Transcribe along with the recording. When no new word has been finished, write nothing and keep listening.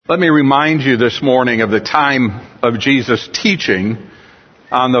Let me remind you this morning of the time of Jesus' teaching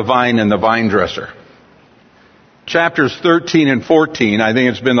on the vine and the vine dresser. Chapters 13 and 14, I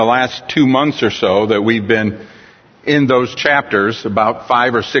think it's been the last 2 months or so that we've been in those chapters, about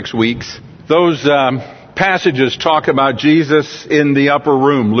 5 or 6 weeks. Those passages talk about Jesus in the upper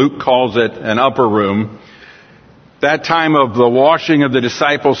room. Luke calls it an upper room. That time of the washing of the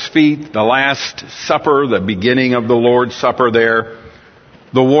disciples' feet, the Last Supper, the beginning of the Lord's Supper there,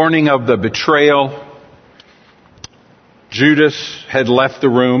 the warning of the betrayal. Judas had left the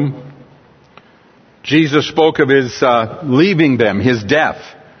room. Jesus spoke of his leaving them, his death,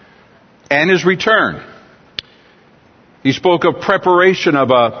 and his return. He spoke of preparation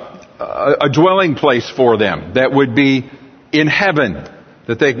of a dwelling place for them that would be in heaven,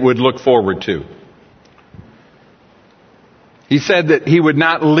 that they would look forward to. He said that he would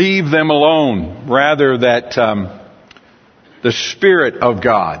not leave them alone, rather that the Spirit of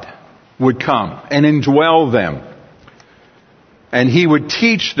God would come and indwell them. And he would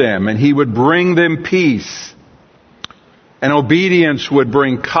teach them, and he would bring them peace. And obedience would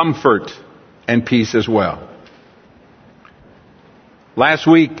bring comfort and peace as well. Last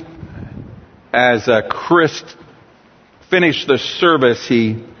week, as Chris finished the service,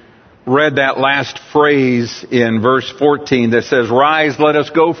 he read that last phrase in verse 14 that says, "Rise, let us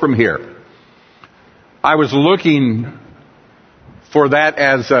go from here." I was looking for that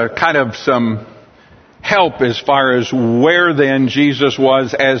as a kind of some help as far as where then Jesus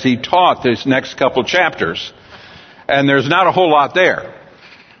was as he taught this next couple chapters. And there's not a whole lot there.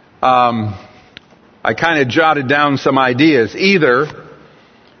 I kind of jotted down some ideas. Either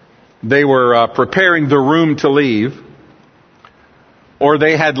they were preparing the room to leave, or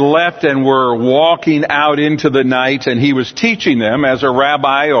they had left and were walking out into the night, and he was teaching them as a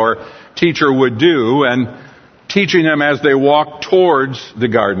rabbi or teacher would do, and teaching them as they walked towards the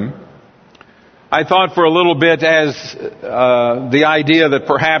garden. I thought for a little bit as the idea that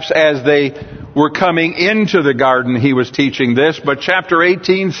perhaps as they were coming into the garden he was teaching this, but chapter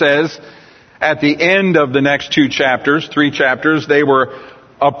 18 says at the end of the next 3 chapters, they were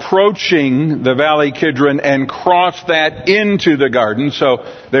approaching the Valley Kidron and crossed that into the garden, so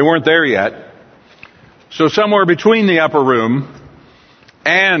they weren't there yet. So somewhere between the upper room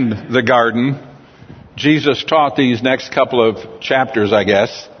and the garden, Jesus taught these next couple of chapters, I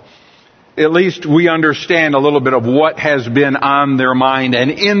guess. At least we understand a little bit of what has been on their mind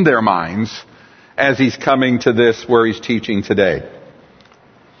and in their minds as he's coming to this where he's teaching today.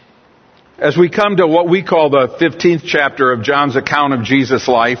 As we come to what we call the 15th chapter of John's account of Jesus'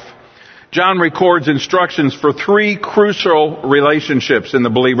 life, John records instructions for 3 crucial relationships in the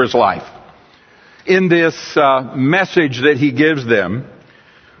believer's life. In this message that he gives them,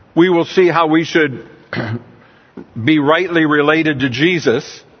 we will see how we should be rightly related to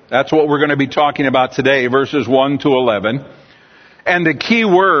Jesus. That's what we're going to be talking about today, verses 1 to 11. And the key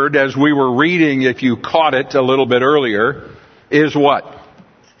word, as we were reading, if you caught it a little bit earlier, is what?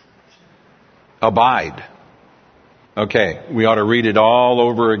 Abide. Okay, we ought to read it all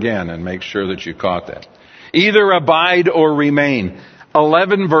over again and make sure that you caught that. Either abide or remain.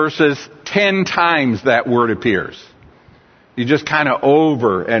 11 verses, 10 times that word appears. You just kind of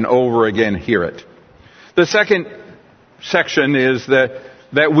over and over again hear it. The second section is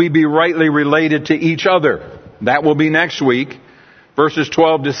that we be rightly related to each other. That will be next week, verses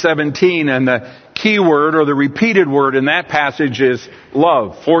 12 to 17. And the key word or the repeated word in that passage is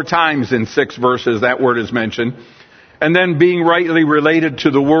love. 4 times in 6 verses that word is mentioned. And then being rightly related to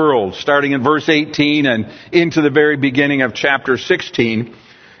the world, starting in verse 18 and into the very beginning of chapter 16.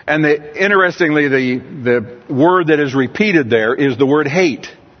 And interestingly, the word that is repeated there is the word hate.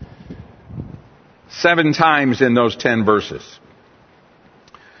 7 times in those 10 verses.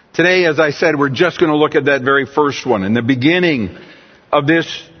 Today, as I said, we're just going to look at that very first one. In the beginning of this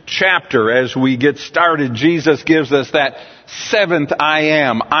chapter, as we get started, Jesus gives us that 7th I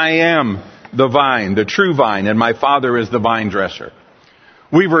am. I am the vine, the true vine, and my Father is the vine dresser.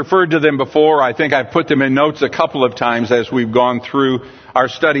 We've referred to them before. I think I've put them in notes a couple of times as we've gone through our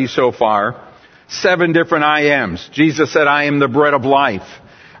study so far. 7 different I ams. Jesus said, I am the bread of life.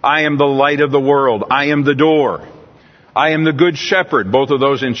 I am the light of the world. I am the door. I am the good shepherd, both of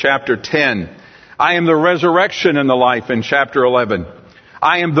those in chapter 10. I am the resurrection and the life in chapter 11.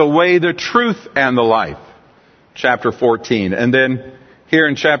 I am the way, the truth, and the life, chapter 14. And then here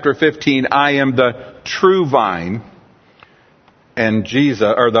in chapter 15, I am the true vine, and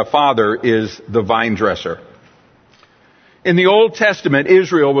Jesus, or the Father, is the vine dresser. In the Old Testament,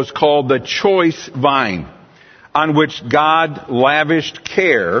 Israel was called the choice vine, on which God lavished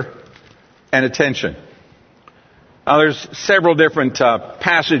care and attention. Now, there's several different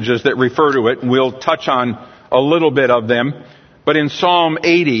passages that refer to it, and we'll touch on a little bit of them. But in Psalm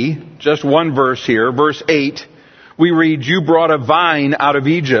 80, just one verse here, verse 8, we read, "You brought a vine out of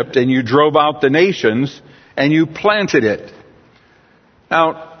Egypt, and you drove out the nations, and you planted it."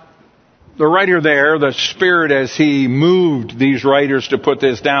 Now, the writer there, the Spirit as he moved these writers to put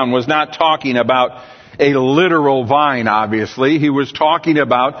this down, was not talking about a literal vine, obviously. He was talking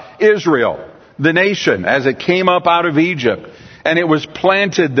about Israel, the nation, as it came up out of Egypt, and it was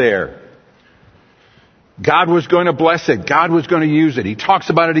planted there. God was going to bless it. God was going to use it. He talks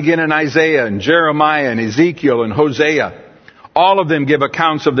about it again in Isaiah and Jeremiah and Ezekiel and Hosea. All of them give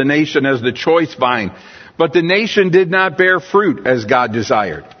accounts of the nation as the choice vine. But the nation did not bear fruit as God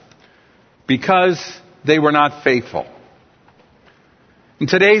desired, because they were not faithful. In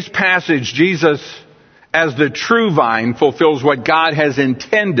today's passage, Jesus, as the true vine, fulfills what God has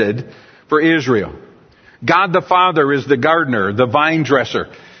intended for Israel. God the Father is the gardener, the vine dresser.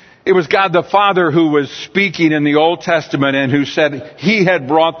 It was God the Father who was speaking in the Old Testament and who said He had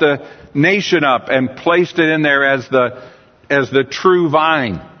brought the nation up and placed it in there as the true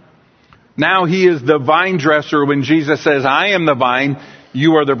vine. Now He is the vine dresser when Jesus says, "I am the vine,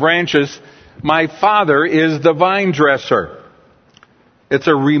 you are the branches. My Father is the vine dresser." It's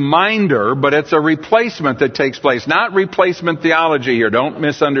a reminder, but it's a replacement that takes place. Not replacement theology here, don't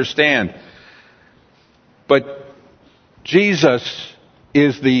misunderstand. But Jesus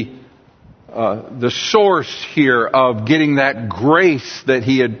is the source here of getting that grace that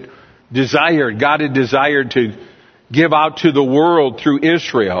He had desired. God had desired to give out to the world through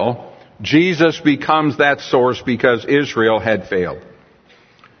Israel. Jesus becomes that source because Israel had failed.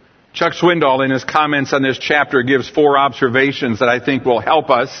 Chuck Swindoll, in his comments on this chapter, gives 4 observations that I think will help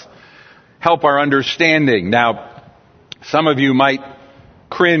us, help our understanding. Now, some of you might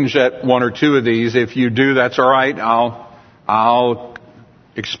cringe at 1 or 2 of these. If you do, that's all right. I'll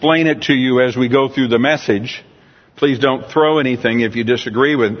explain it to you as we go through the message. Please don't throw anything if you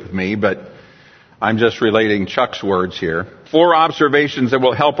disagree with me, but I'm just relating Chuck's words here. 4 observations that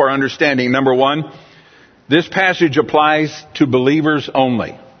will help our understanding. Number 1, this passage applies to believers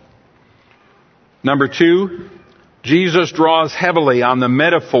only. Number 2, Jesus draws heavily on the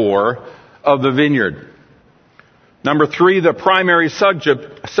metaphor of the vineyard. Number 3, the primary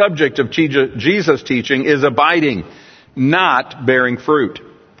subject of Jesus' teaching is abiding, not bearing fruit.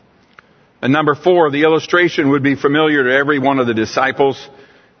 And number 4, the illustration would be familiar to every one of the disciples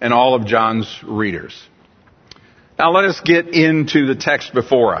and all of John's readers. Now let us get into the text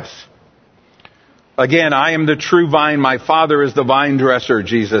before us. Again, "I am the true vine, my Father is the vine dresser,"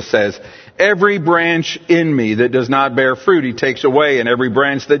 Jesus says. "Every branch in me that does not bear fruit, He takes away, and every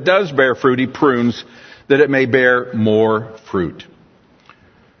branch that does bear fruit, He prunes, that it may bear more fruit."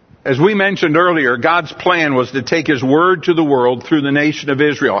 As we mentioned earlier, God's plan was to take His word to the world through the nation of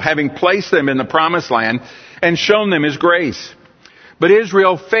Israel, having placed them in the promised land and shown them His grace. But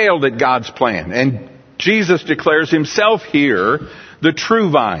Israel failed at God's plan, and Jesus declares Himself here the true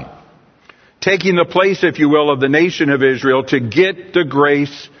vine, taking the place, if you will, of the nation of Israel to get the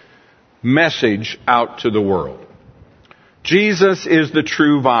grace message out to the world. Jesus is the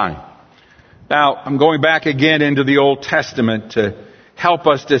true vine. Now, I'm going back again into the Old Testament to help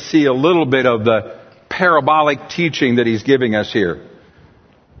us to see a little bit of the parabolic teaching that He's giving us here.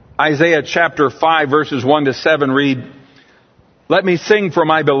 Isaiah chapter 5 verses 1 to 7 read, "Let me sing for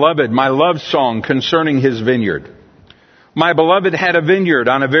my beloved my love song concerning His vineyard. My beloved had a vineyard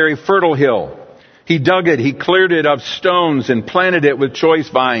on a very fertile hill. He dug it, he cleared it of stones and planted it with choice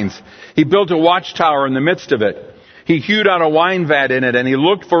vines. He built a watchtower in the midst of it. He hewed out a wine vat in it, and he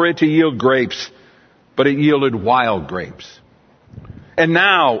looked for it to yield grapes, but it yielded wild grapes. And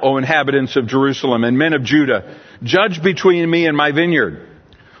now, O inhabitants of Jerusalem and men of Judah, judge between me and my vineyard.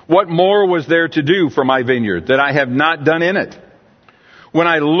 What more was there to do for my vineyard that I have not done in it? When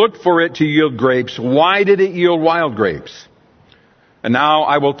I looked for it to yield grapes, why did it yield wild grapes? And now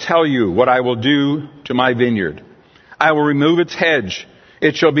I will tell you what I will do to my vineyard. I will remove its hedge.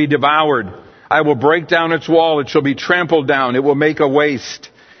 It shall be devoured. I will break down its wall. It shall be trampled down. It will make a waste.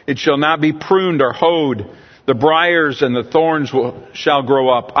 It shall not be pruned or hoed. The briars and the thorns shall grow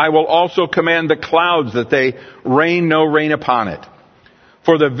up. I will also command the clouds that they rain no rain upon it.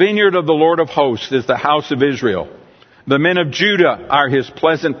 For the vineyard of the Lord of hosts is the house of Israel. The men of Judah are His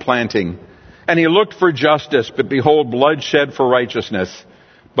pleasant planting. And He looked for justice, but behold, bloodshed for righteousness.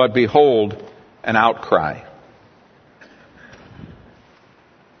 But behold, an outcry."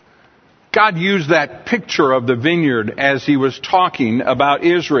 God used that picture of the vineyard as He was talking about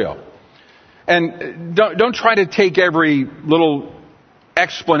Israel. And don't try to take every little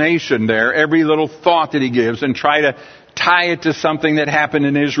explanation there, every little thought that he gives, and try to tie it to something that happened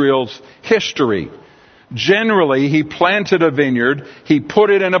in Israel's history. Generally, he planted a vineyard, he put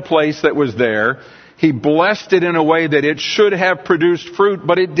it in a place that was there, he blessed it in a way that it should have produced fruit,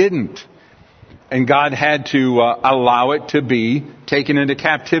 but it didn't. And God had to allow it to be taken into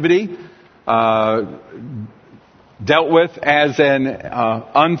captivity, dealt with as an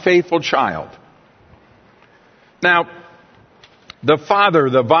unfaithful child. Now, the father,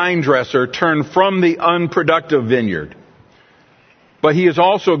 the vine dresser, turned from the unproductive vineyard, but he is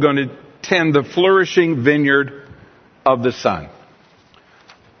also going to tend the flourishing vineyard of the Son.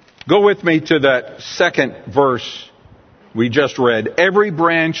 Go with me to that second verse we just read. Every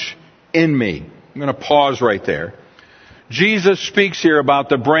branch in me. I'm going to pause right there. Jesus speaks here about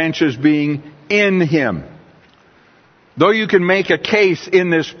the branches being in him. Though you can make a case in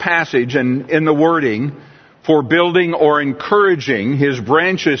this passage and in the wording for building or encouraging his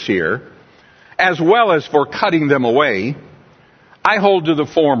branches here, as well as for cutting them away, I hold to the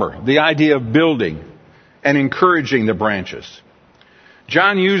former, the idea of building and encouraging the branches.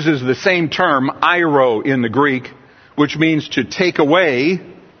 John uses the same term, airo, in the Greek, which means to take away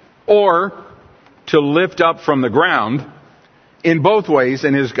or to lift up from the ground, in both ways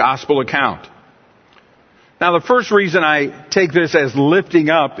in his gospel account. Now, the first reason I take this as lifting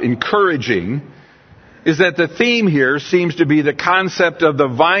up, encouraging, is that the theme here seems to be the concept of the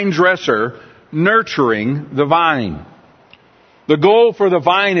vine dresser nurturing the vine. The goal for the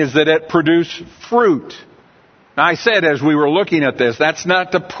vine is that it produce fruit. Now, I said as we were looking at this, that's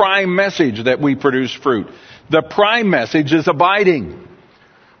not the prime message that we produce fruit. The prime message is abiding.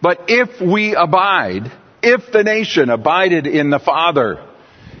 But if we abide, if the nation abided in the Father,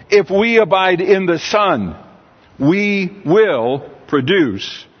 if we abide in the Son, we will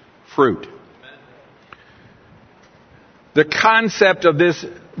produce fruit. The concept of this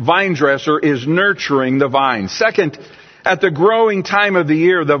vine dresser is nurturing the vine. Second, at the growing time of the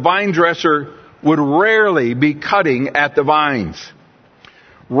year, the vine dresser would rarely be cutting at the vines.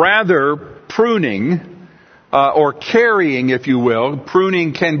 Rather, pruning or carrying, if you will.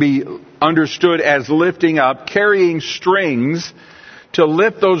 Pruning can be understood as lifting up, carrying strings to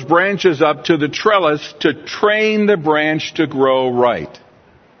lift those branches up to the trellis to train the branch to grow right.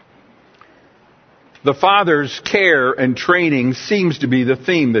 The Father's care and training seems to be the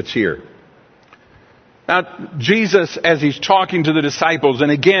theme that's here. Now, Jesus, as he's talking to the disciples,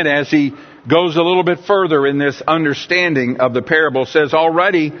 and again, as he goes a little bit further in this understanding of the parable, says,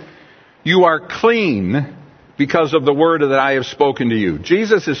 already you are clean because of the word that I have spoken to you.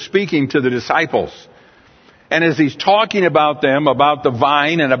 Jesus is speaking to the disciples. And as he's talking about them, about the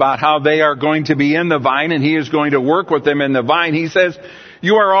vine, and about how they are going to be in the vine, and he is going to work with them in the vine, he says,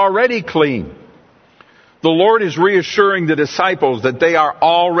 you are already clean. The Lord is reassuring the disciples that they are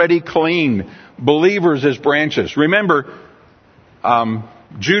already clean, believers as branches. Remember,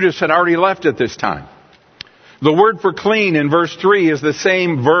 Judas had already left at this time. The word for clean in verse 3 is the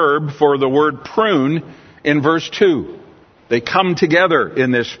same verb for the word prune in verse 2. They come together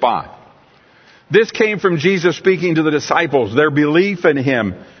in this spot. This came from Jesus speaking to the disciples, their belief in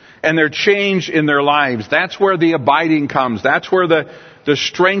him and their change in their lives. That's where the abiding comes. That's where the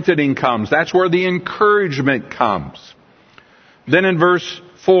strengthening comes. That's where the encouragement comes. Then in verse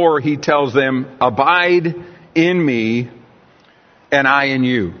 4, he tells them, abide in me and I in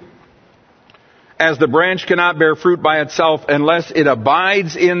you. As the branch cannot bear fruit by itself unless it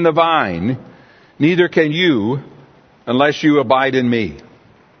abides in the vine, neither can you unless you abide in me.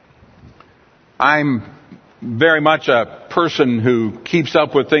 I'm very much a person who keeps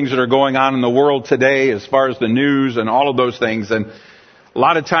up with things that are going on in the world today as far as the news and all of those things. And a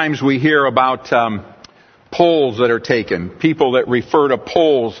lot of times we hear about polls that are taken, people that refer to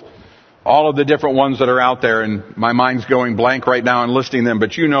polls, all of the different ones that are out there, and my mind's going blank right now in listing them,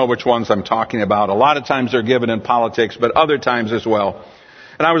 but you know which ones I'm talking about. A lot of times they're given in politics, but other times as well.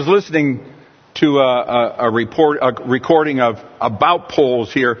 And I was listening to a recording of about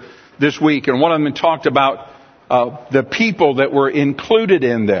polls here this week, and one of them talked about the people that were included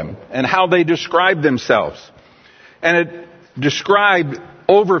in them and how they described themselves. And it described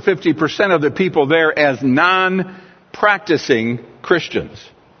over 50% of the people there as non-practicing Christians.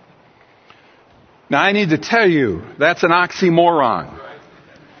 Now, I need to tell you, that's an oxymoron.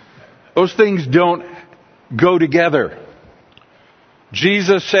 Those things don't go together.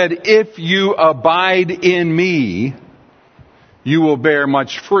 Jesus said, if you abide in me, you will bear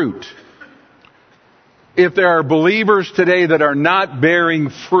much fruit. If there are believers today that are not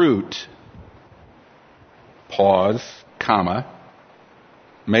bearing fruit, pause, comma,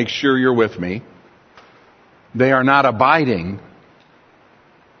 make sure you're with me. They are not abiding.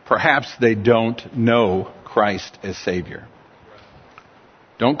 perhaps they don't know Christ as Savior.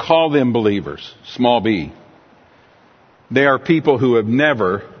 Don't call them believers, small b. They are people who have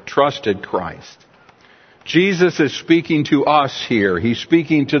never trusted Christ. Jesus is speaking to us here. He's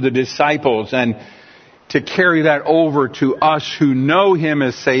speaking to the disciples, and to carry that over to us who know Him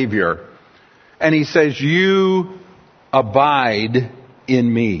as Savior. And He says, you abide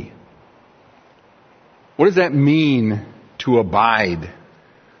in me. What does that mean to abide?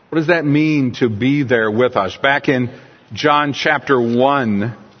 What does that mean to be there with us? Back in John chapter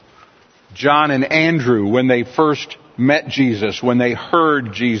 1, John and Andrew, when they first met Jesus, when they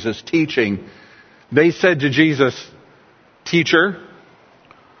heard Jesus teaching, they said to Jesus, Teacher,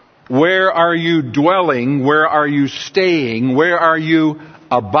 where are you dwelling? Where are you staying? Where are you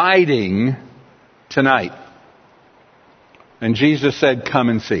abiding tonight? And Jesus said, come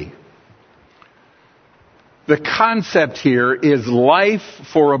and see. The concept here is life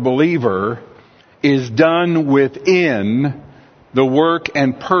for a believer is done within the work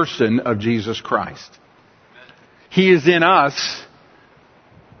and person of Jesus Christ. He is in us.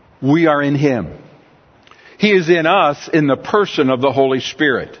 We are in Him. He is in us in the person of the Holy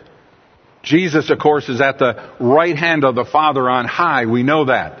Spirit. Jesus, of course, is at the right hand of the Father on high. We know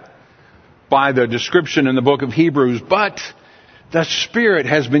that by the description in the book of Hebrews. But the Spirit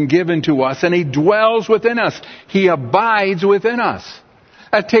has been given to us, and He dwells within us. He abides within us.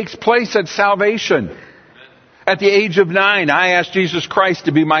 That takes place at salvation. At the age of 9, I asked Jesus Christ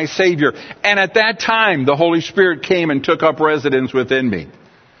to be my Savior. And at that time, the Holy Spirit came and took up residence within me.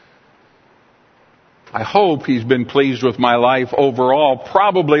 I hope He's been pleased with my life overall.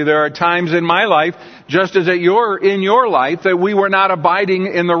 Probably there are times in my life, just as in your life, that we were not abiding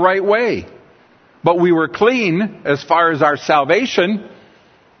in the right way. But we were clean as far as our salvation,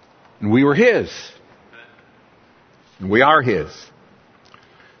 and we were His. And we are His.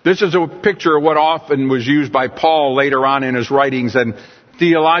 This is a picture of what often was used by Paul later on in his writings, and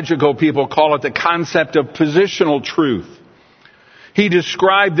theological people call it the concept of positional truth. He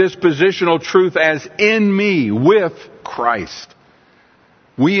described this positional truth as in me, with Christ.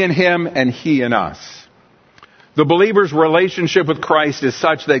 We in Him and He in us. The believer's relationship with Christ is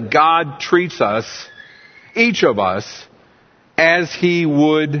such that God treats us, each of us, as He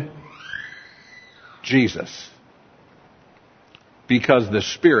would Jesus. Because the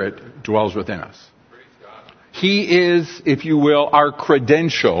Spirit dwells within us. He is, if you will, our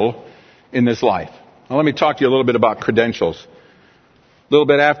credential in this life. Now let me talk to you a little bit about credentials. A little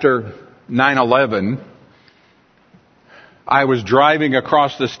bit after 9/11, I was driving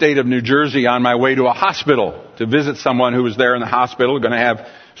across the state of New Jersey on my way to a hospital to visit someone who was there in the hospital, going to have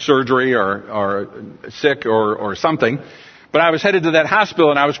surgery or sick or something. But I was headed to that hospital,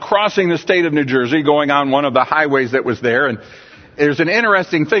 and I was crossing the state of New Jersey, going on one of the highways that was there. And there's an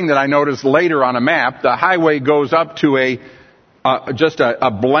interesting thing that I noticed later on a map. The highway goes up to just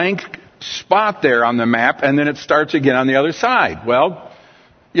a blank spot there on the map, and then it starts again on the other side. Well,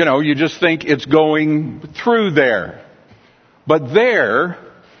 you know, you just think it's going through there. But there,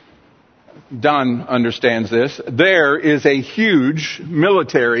 Don understands this, there is a huge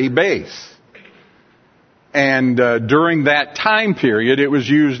military base. And during that time period, it was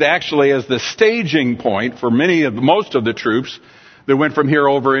used actually as the staging point for most of the troops that went from here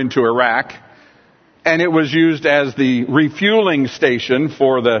over into Iraq. And it was used as the refueling station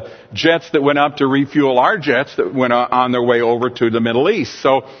for the jets that went up to refuel our jets that went on their way over to the Middle East.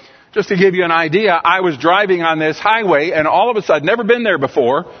 So just to give you an idea, I was driving on this highway, and all of a sudden, never been there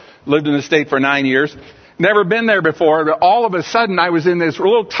before, lived in the state for 9 years, never been there before, but all of a sudden I was in this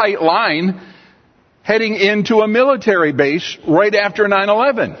little tight line heading into a military base right after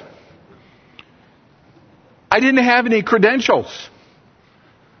 9/11. I didn't have any credentials.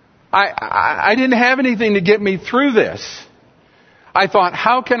 I didn't have anything to get me through this. I thought,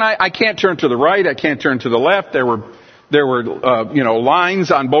 how can I can't turn to the right, I can't turn to the left. There were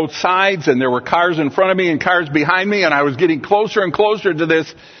lines on both sides, and there were cars in front of me and cars behind me, and I was getting closer and closer to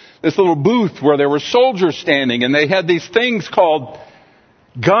this little booth where there were soldiers standing, and they had these things called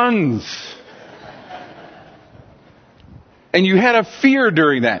guns. And you had a fear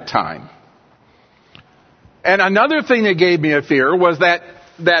during that time. And another thing that gave me a fear was that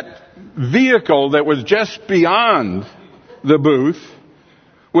vehicle that was just beyond the booth,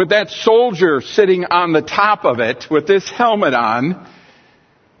 with that soldier sitting on the top of it with this helmet on,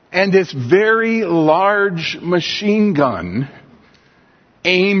 and this very large machine gun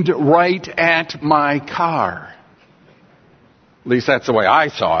aimed right at my car. At least that's the way I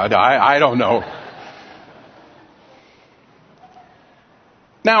saw it. I don't know.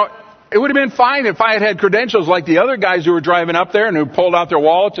 Now, It would have been fine if I had had credentials like the other guys who were driving up there and who pulled out their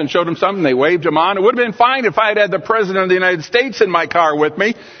wallets and showed them something. They waved them on. It would have been fine if I had had the President of the United States in my car with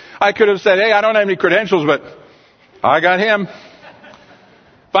me. I could have said, hey, I don't have any credentials, but I got him.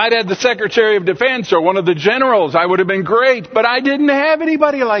 If I'd had the Secretary of Defense or one of the generals, I would have been great. But I didn't have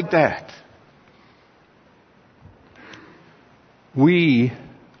anybody like that. We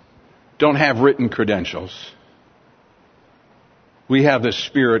don't have written credentials. We have the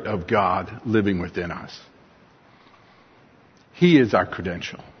Spirit of God living within us. He is our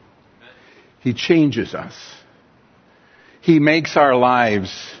credential. He changes us. He makes our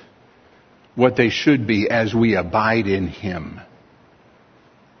lives what they should be as we abide in Him.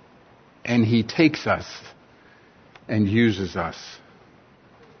 And He takes us and uses us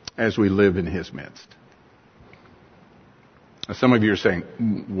as we live in His midst. Now, some of you are saying,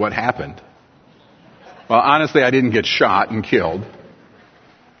 what happened? Well, honestly, I didn't get shot and killed.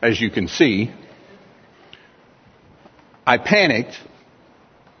 As you can see, I panicked.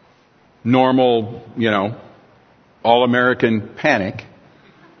 Normal, all-American panic.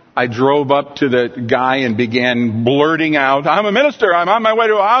 I drove up to the guy and began blurting out, I'm a minister, I'm on my way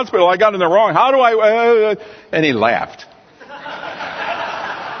to a hospital, I got in the wrong, how do I... And he laughed.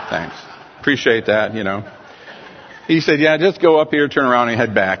 Thanks. Appreciate that, He said, yeah, just go up here, turn around and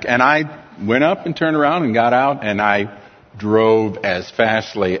head back. And I went up and turned around and got out and I drove as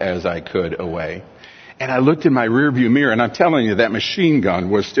fastly as I could away. And I looked in my rearview mirror and I'm telling you, that machine gun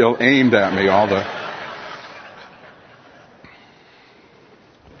was still aimed at me all the...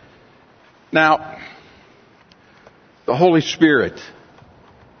 Now, the Holy Spirit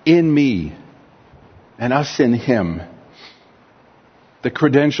in me and us in Him, the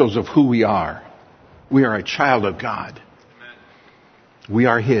credentials of who we are. We are a child of God. We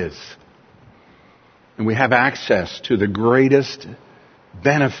are His. And we have access to the greatest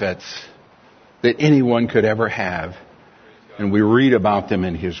benefits that anyone could ever have. And we read about them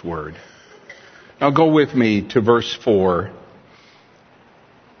in His Word. Now go with me to verse 4.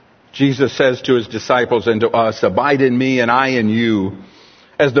 Jesus says to His disciples and to us, abide in me and I in you.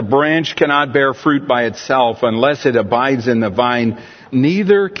 As the branch cannot bear fruit by itself unless it abides in the vine,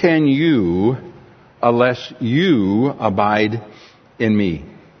 neither can you unless you abide in me.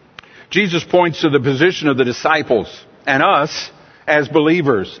 Jesus points to the position of the disciples and us as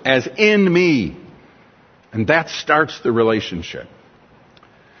believers, as in me. And that starts the relationship.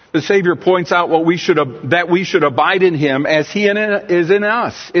 The Savior points out that we should abide in Him as He is in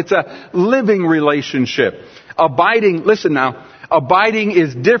us. It's a living relationship. Abiding, listen now, abiding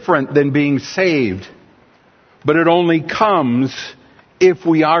is different than being saved. But it only comes if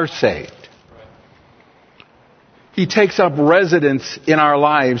we are saved. He takes up residence in our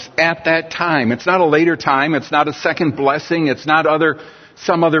lives at that time. It's not a later time. It's not a second blessing. It's not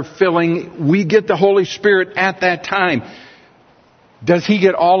some other filling. We get the Holy Spirit at that time. Does He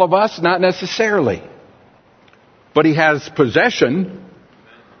get all of us? Not necessarily. But He has possession.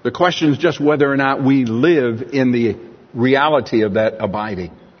 The question is just whether or not we live in the reality of that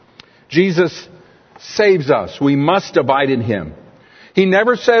abiding. Jesus saves us. We must abide in Him. He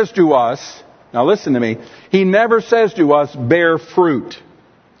never says to us, now listen to me, He never says to us, bear fruit.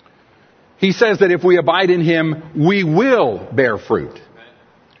 He says that if we abide in Him, we will bear fruit.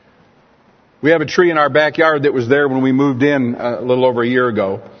 We have a tree in our backyard that was there when we moved in a little over a year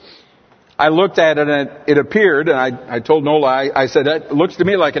ago. I looked at it and it appeared, and I told Nola, I said, it looks to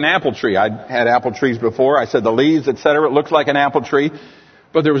me like an apple tree. I'd had apple trees before. I said the leaves, etc., it looks like an apple tree,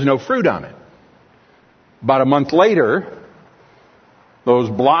 but there was no fruit on it. About a month later,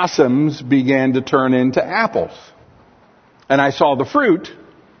 those blossoms began to turn into apples. And I saw the fruit,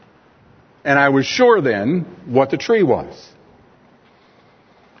 and I was sure then what the tree was.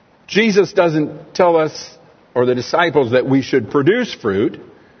 Jesus doesn't tell us, or the disciples, that we should produce fruit.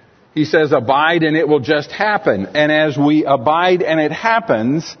 He says, abide and it will just happen. And as we abide and it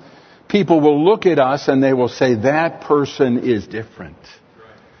happens, people will look at us and they will say, that person is different.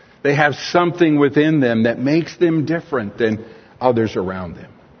 They have something within them that makes them different than others around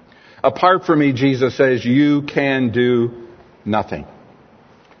them. Apart from me, Jesus says, you can do nothing.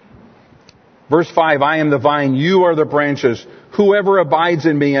 Verse 5, I am the vine, you are the branches. Whoever abides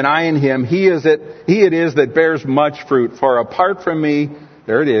in me and I in him, he it is that bears much fruit. For apart from me,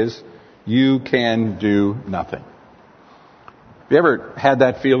 there it is, you can do nothing. Have you ever had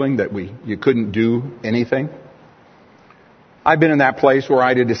that feeling that you couldn't do anything? I've been in that place where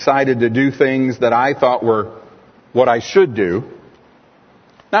I had decided to do things that I thought were what I should do.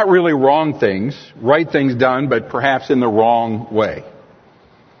 Not really wrong things, right things done, but perhaps in the wrong way.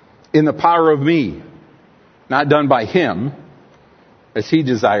 In the power of me, not done by Him, as He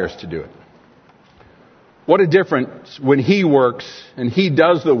desires to do it. What a difference when He works and He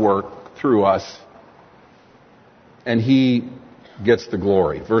does the work through us and He gets the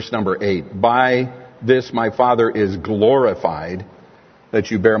glory. Verse number 8. By this my Father is glorified, that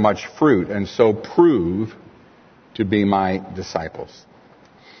you bear much fruit, and so prove to be my disciples.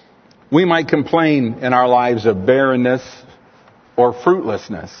 We might complain in our lives of barrenness or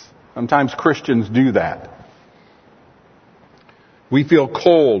fruitlessness. Sometimes Christians do that. We feel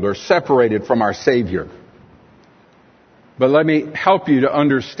cold or separated from our Savior. But let me help you to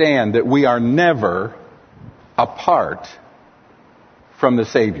understand that we are never apart from the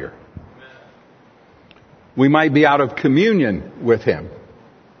Savior. We might be out of communion with Him.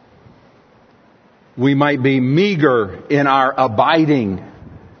 We might be meager in our abiding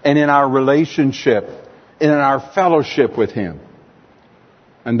and in our relationship and in our fellowship with Him.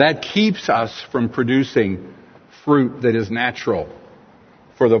 And that keeps us from producing fruit that is natural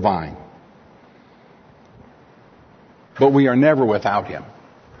for the vine. But we are never without Him.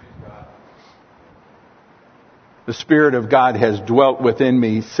 The Spirit of God has dwelt within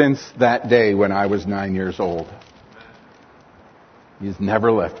me since that day when I was 9 years old. He's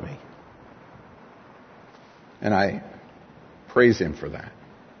never left me. And I praise Him for that.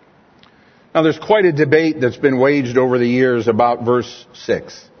 Now there's quite a debate that's been waged over the years about verse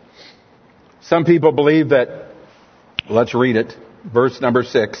 6. Some people believe that, let's read it, verse number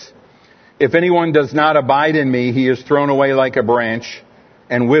 6. If anyone does not abide in me, he is thrown away like a branch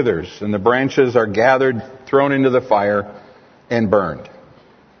and withers, and the branches are gathered, thrown into the fire, and burned.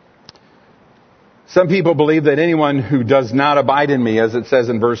 Some people believe that anyone who does not abide in me, as it says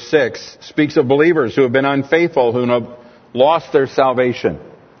in verse 6, speaks of believers who have been unfaithful, who have lost their salvation.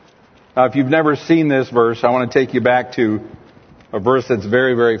 Now, if you've never seen this verse, I want to take you back to a verse that's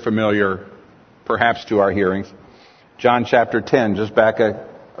very, very familiar, perhaps to our hearings. John chapter 10, just back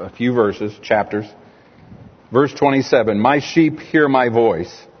a few verses, chapters. Verse 27, my sheep hear my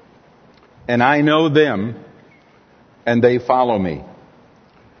voice, and I know them, and they follow me.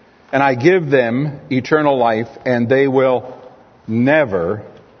 And I give them eternal life, and they will never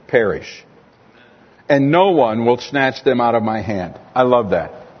perish. And no one will snatch them out of my hand. I love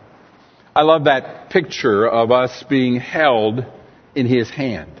that. I love that picture of us being held in His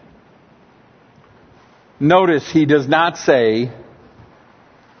hand. Notice He does not say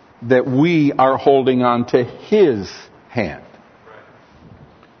that we are holding on to His hand.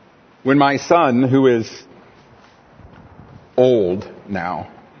 When my son, who is old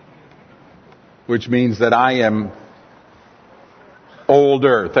now, which means that I am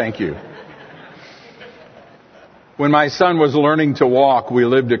older, thank you. When my son was learning to walk, we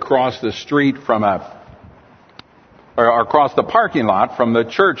lived across the street across the parking lot from the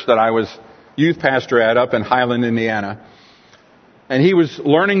church that I was youth pastor at up in Highland, Indiana. And he was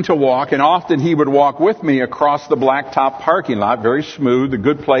learning to walk, and often he would walk with me across the blacktop parking lot, very smooth, a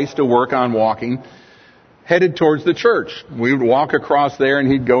good place to work on walking, headed towards the church. We would walk across there, and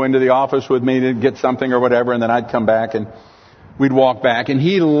he'd go into the office with me to get something or whatever, and then I'd come back, and we'd walk back. And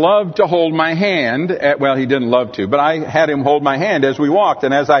he loved to hold my hand. Well, he didn't love to, but I had him hold my hand as we walked.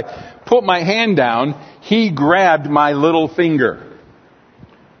 And as I put my hand down, he grabbed my little finger.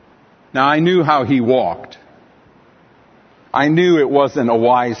 Now, I knew how he walked. I knew it wasn't a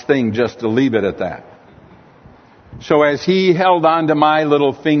wise thing just to leave it at that. So as he held on to my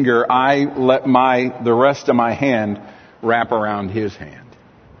little finger, I let the rest of my hand wrap around his hand.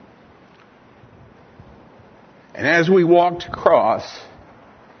 And as we walked across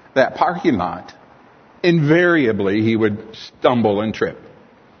that parking lot, invariably he would stumble and trip.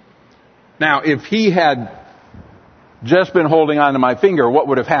 Now, if he had just been holding on to my finger, what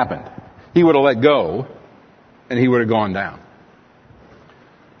would have happened? He would have let go, and he would have gone down.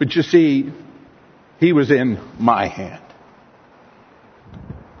 But you see, he was in my hand.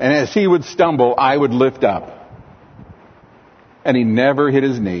 And as he would stumble, I would lift up. And he never hit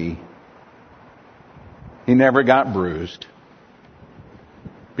his knee. He never got bruised.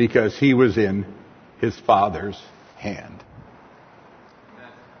 Because he was in his Father's hand.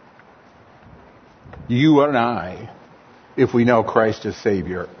 You and I, if we know Christ as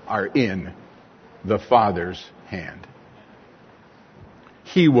Savior, are in the Father's hand.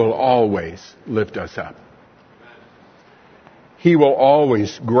 He will always lift us up. He will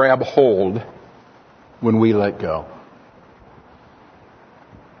always grab hold when we let go.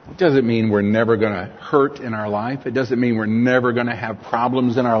 It doesn't mean we're never going to hurt in our life. It doesn't mean we're never going to have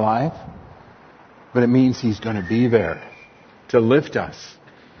problems in our life. But it means He's going to be there to lift us,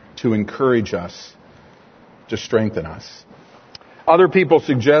 to encourage us, to strengthen us. Other people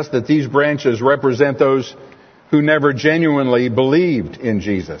suggest that these branches represent those who never genuinely believed in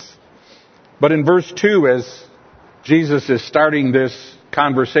Jesus. But in verse 2, as Jesus is starting this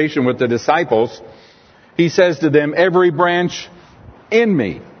conversation with the disciples, he says to them, every branch in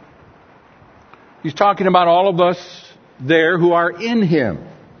me. He's talking about all of us there who are in him.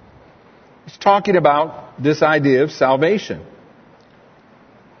 He's talking about this idea of salvation.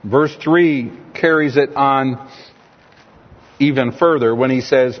 Verse 3 carries it on even further when he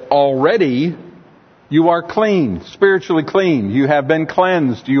says, already you are clean, spiritually clean. You have been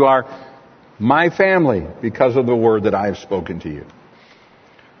cleansed. You are my family because of the word that I have spoken to you.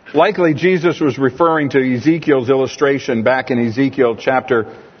 Likely Jesus was referring to Ezekiel's illustration back in Ezekiel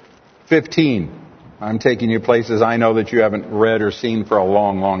chapter 15. I'm taking you places I know that you haven't read or seen for a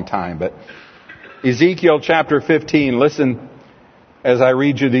long, long time. But Ezekiel chapter 15, listen as I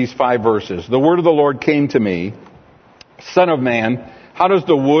read you these 5 verses. The word of the Lord came to me, Son of man, how does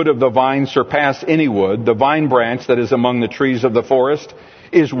the wood of the vine surpass any wood, the vine branch that is among the trees of the forest?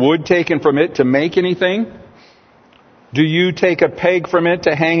 Is wood taken from it to make anything? Do you take a peg from it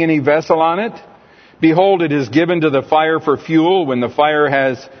to hang any vessel on it? Behold, it is given to the fire for fuel. When the fire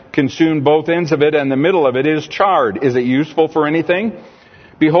has consumed both ends of it and the middle of it is charred, is it useful for anything?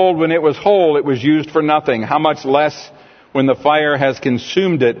 Behold, when it was whole, it was used for nothing. How much less when the fire has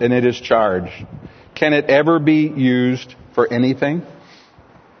consumed it and it is charred? Can it ever be used for anything?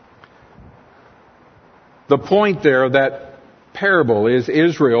 The point there of that parable is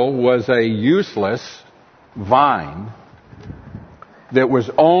Israel was a useless vine that was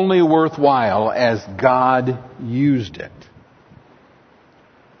only worthwhile as God used it.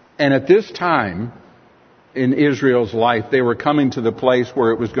 And at this time in Israel's life, they were coming to the place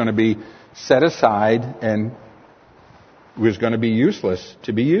where it was going to be set aside and was going to be useless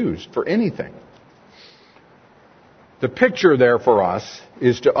to be used for anything. The picture there for us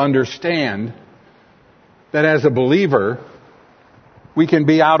is to understand that as a believer, we can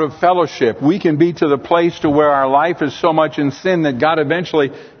be out of fellowship. We can be to the place to where our life is so much in sin that God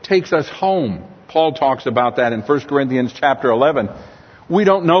eventually takes us home. Paul talks about that in 1 Corinthians chapter 11. We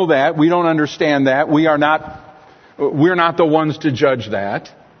don't know that. We don't understand that. We're not the ones to judge that.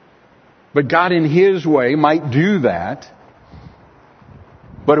 But God in His way might do that.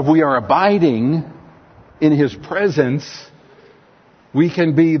 But if we are abiding in His presence, we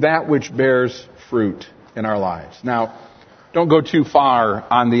can be that which bears fruit in our lives. Now, don't go too far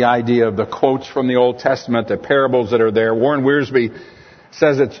on the idea of the quotes from the Old Testament, the parables that are there. Warren Wiersbe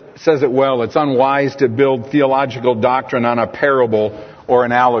says it well. It's unwise to build theological doctrine on a parable or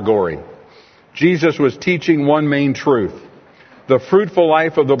an allegory. Jesus was teaching one main truth. The fruitful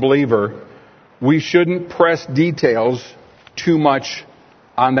life of the believer, we shouldn't press details too much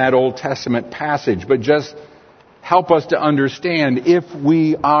on that Old Testament passage, but just help us to understand if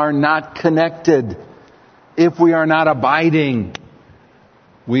we are not connected, if we are not abiding,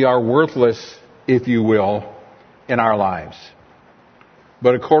 we are worthless, if you will, in our lives.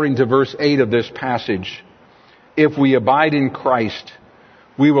 But according to verse 8 of this passage, if we abide in Christ,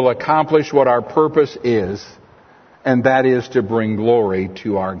 we will accomplish what our purpose is, and that is to bring glory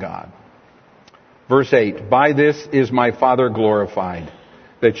to our God. Verse 8, by this is my Father glorified,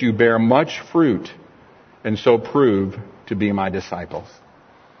 that you bear much fruit, and so prove to be my disciples.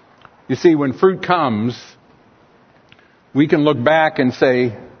 You see, when fruit comes, we can look back and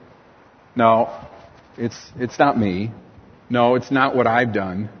say, no, it's not me. No, it's not what I've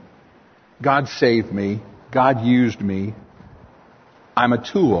done. God saved me. God used me. I'm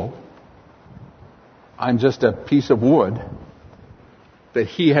a tool. I'm just a piece of wood that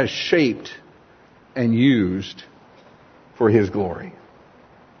He has shaped and used for His glory.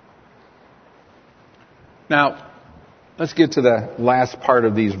 Now, let's get to the last part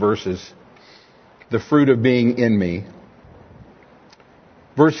of these verses. The fruit of being in me.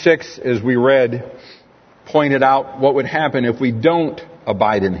 Verse 6, as we read, pointed out what would happen if we don't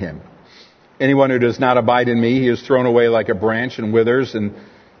abide in Him. Anyone who does not abide in me, he is thrown away like a branch and withers, and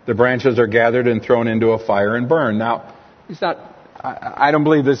the branches are gathered and thrown into a fire and burned. Now, I don't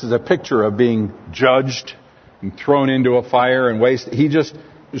believe this is a picture of being judged and thrown into a fire and wasted. He just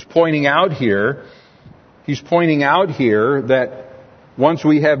is pointing out here, that once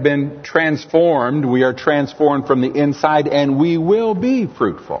we have been transformed, we are transformed from the inside and we will be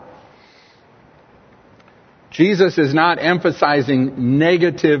fruitful. Jesus is not emphasizing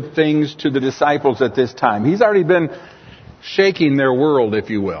negative things to the disciples at this time. He's already been shaking their world, if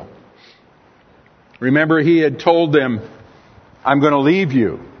you will. Remember, He had told them, I'm going to leave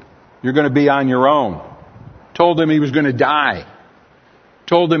you. You're going to be on your own. Told them He was going to die.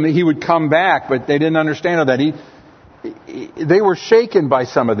 Told them that He would come back, but they didn't understand all that. they were shaken by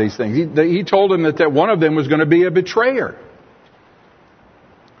some of these things. He told them that one of them was going to be a betrayer.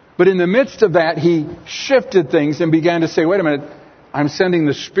 But in the midst of that, he shifted things and began to say, wait a minute, I'm sending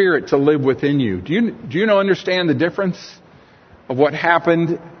the Spirit to live within you. Do you understand the difference of what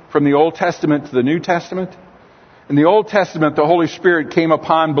happened from the Old Testament to the New Testament? In the Old Testament, the Holy Spirit came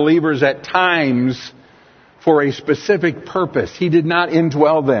upon believers at times for a specific purpose. He did not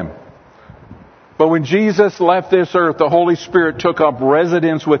indwell them. But when Jesus left this earth, the Holy Spirit took up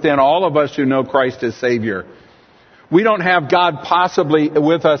residence within all of us who know Christ as Savior. We don't have God possibly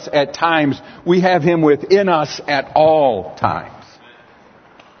with us at times. We have Him within us at all times.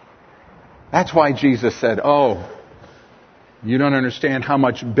 That's why Jesus said, oh, you don't understand how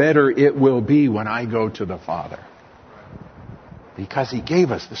much better it will be when I go to the Father. Because He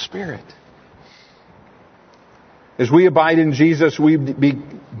gave us the Spirit. As we abide in Jesus, we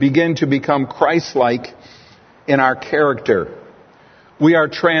begin to become Christ-like in our character. We are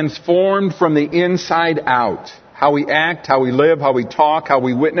transformed from the inside out. How we act, how we live, how we talk, how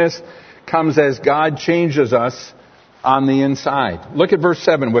we witness comes as God changes us on the inside. Look at verse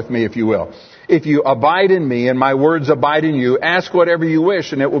 7 with me, if you will. If you abide in me and my words abide in you, ask whatever you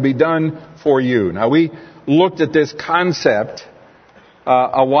wish and it will be done for you. Now, we looked at this concept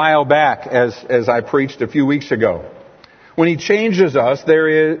a while back as I preached a few weeks ago. When He changes us,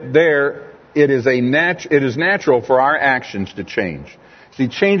 it is natural for our actions to change. As He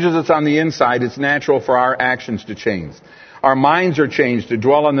changes us on the inside, it's natural for our actions to change. Our minds are changed to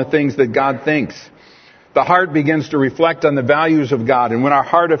dwell on the things that God thinks. The heart begins to reflect on the values of God. And when our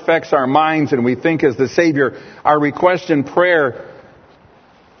heart affects our minds and we think as the Savior, our request and prayer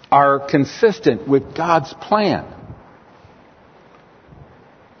are consistent with God's plan.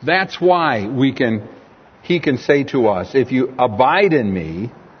 That's why He can say to us, if you abide in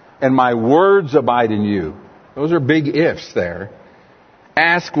me and my words abide in you. Those are big ifs there.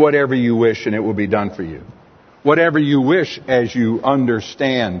 Ask whatever you wish and it will be done for you. Whatever you wish as you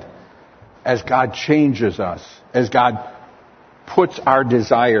understand, as God changes us, as God puts our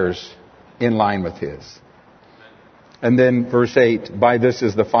desires in line with His. And then verse 8, by this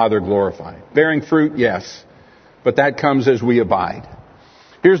is the Father glorified. Bearing fruit, yes, but that comes as we abide.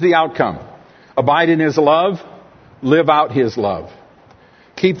 Here's the outcome. Abide in His love, live out His love.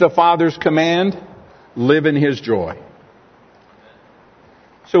 Keep the Father's command, live in His joy.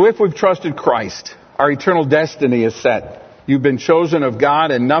 So if we've trusted Christ, our eternal destiny is set. You've been chosen of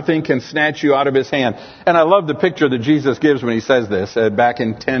God and nothing can snatch you out of His hand. And I love the picture that Jesus gives when He says this back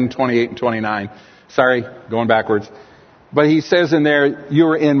in 10:28 and 29. Sorry, going backwards. But He says in there,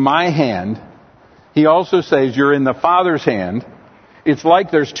 you're in my hand. He also says you're in the Father's hand. It's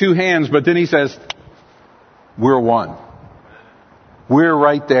like there's two hands, but then He says, we're one. We're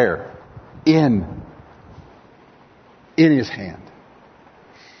right there in His hand.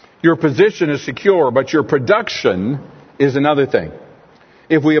 Your position is secure, but your production is another thing.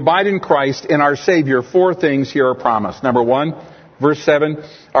 If we abide in Christ, in our Savior, 4 things here are promised. Number 1, verse 7,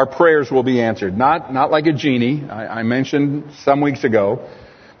 our prayers will be answered. Not like a genie, I mentioned some weeks ago.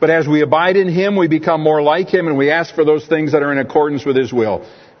 But as we abide in Him, we become more like Him and we ask for those things that are in accordance with His will.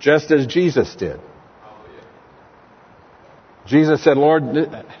 Just as Jesus did. Jesus said, Lord,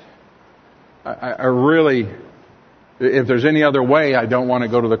 I really, if there's any other way, I don't want to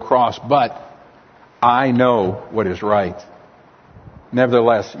go to the cross, but I know what is right.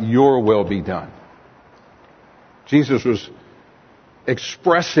 Nevertheless, your will be done. Jesus was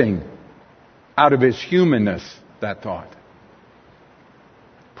expressing out of His humanness that thought.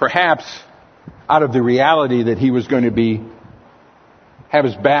 Perhaps out of the reality that He was going to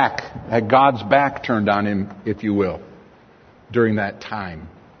had God's back turned on Him, if you will, during that time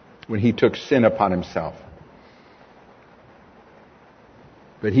when He took sin upon Himself.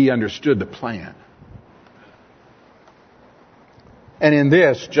 But He understood the plan. And in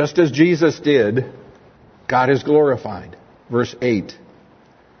this, just as Jesus did, God is glorified. Verse 8.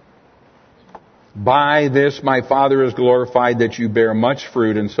 By this my Father is glorified, that you bear much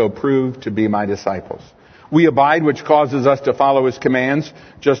fruit and so prove to be my disciples. We abide, which causes us to follow His commands,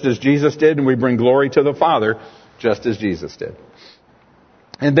 just as Jesus did, and we bring glory to the Father, just as Jesus did.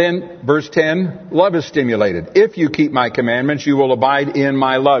 And then, verse 10, love is stimulated. If you keep my commandments, you will abide in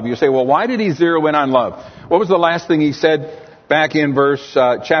my love. You say, well, why did He zero in on love? What was the last thing He said back in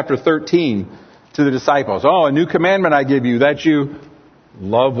chapter 13 to the disciples? Oh, a new commandment I give you, that you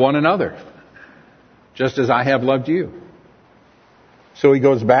love one another, just as I have loved you. So He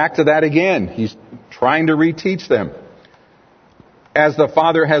goes back to that again. He's trying to reteach them. As the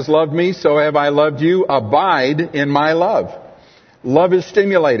Father has loved me, so have I loved you. Abide in my love. Love is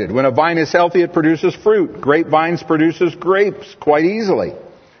stimulated. When a vine is healthy, it produces fruit. Grapevines produces grapes quite easily.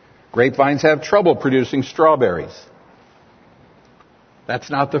 Grapevines have trouble producing strawberries. That's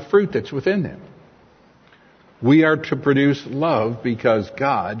not the fruit that's within them. We are to produce love because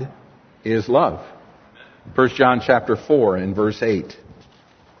God is love. 1 John chapter 4 and verse 8.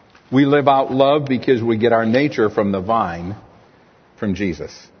 We live out love because we get our nature from the vine, from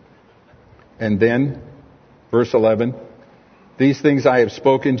Jesus. And then, verse 11, these things I have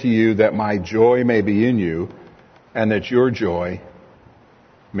spoken to you that my joy may be in you and that your joy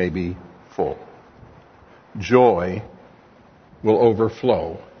may be full. Joy will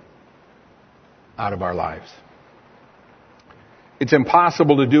overflow out of our lives. It's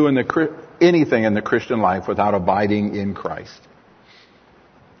impossible to do anything in the Christian life without abiding in Christ,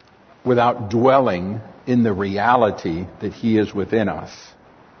 without dwelling in the reality that He is within us,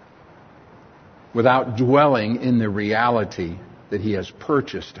 without dwelling in the reality that He has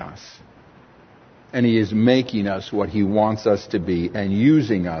purchased us, and He is making us what He wants us to be and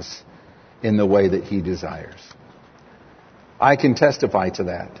using us in the way that He desires. I can testify to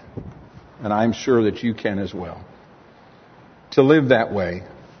that, and I'm sure that you can as well. To live that way,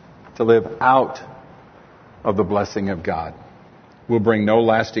 to live out of the blessing of God, will bring no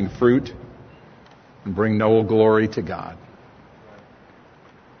lasting fruit and bring no glory to God.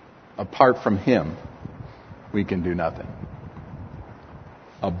 Apart from Him, we can do nothing.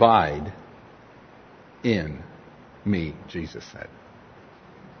 Abide in me, Jesus said.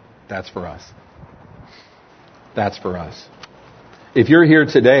 That's for us. That's for us. If you're here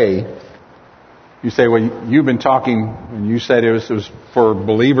today, you say, well, you've been talking and you said it was for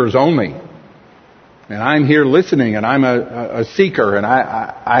believers only. And I'm here listening and I'm a seeker and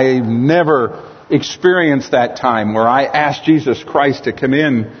I never experienced that time where I asked Jesus Christ to come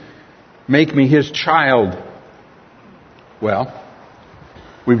in, make me His child. Well,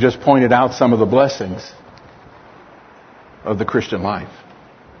 we've just pointed out some of the blessings of the Christian life.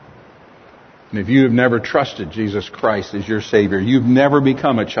 And if you have never trusted Jesus Christ as your Savior, you've never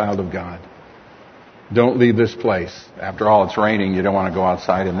become a child of God, don't leave this place. After all, it's raining. You don't want to go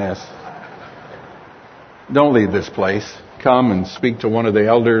outside in this. Don't leave this place. Come and speak to one of the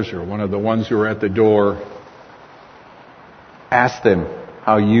elders or one of the ones who are at the door. Ask them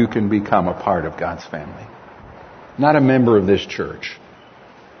how you can become a part of God's family. Not a member of this church.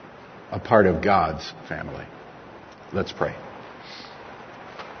 A part of God's family. Let's pray.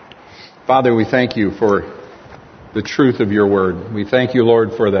 Father, we thank you for the truth of your word. We thank you, Lord,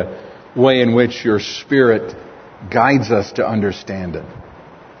 for the way in which your Spirit guides us to understand it.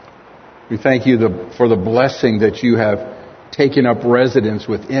 We thank you for the blessing that you have taken up residence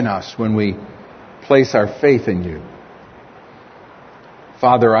within us when we place our faith in you.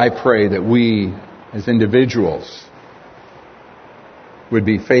 Father, I pray that we as individuals would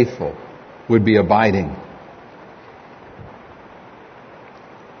be faithful, would be abiding,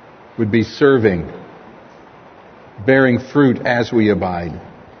 would be serving, bearing fruit as we abide,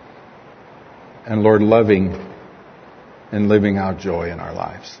 and Lord, loving and living out joy in our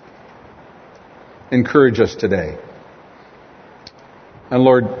lives. Encourage us today. And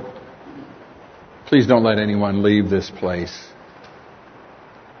Lord, please don't let anyone leave this place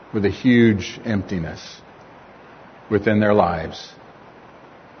with a huge emptiness within their lives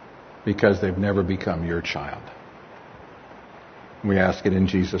because they've never become your child. We ask it in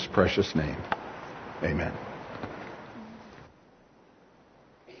Jesus' precious name. Amen.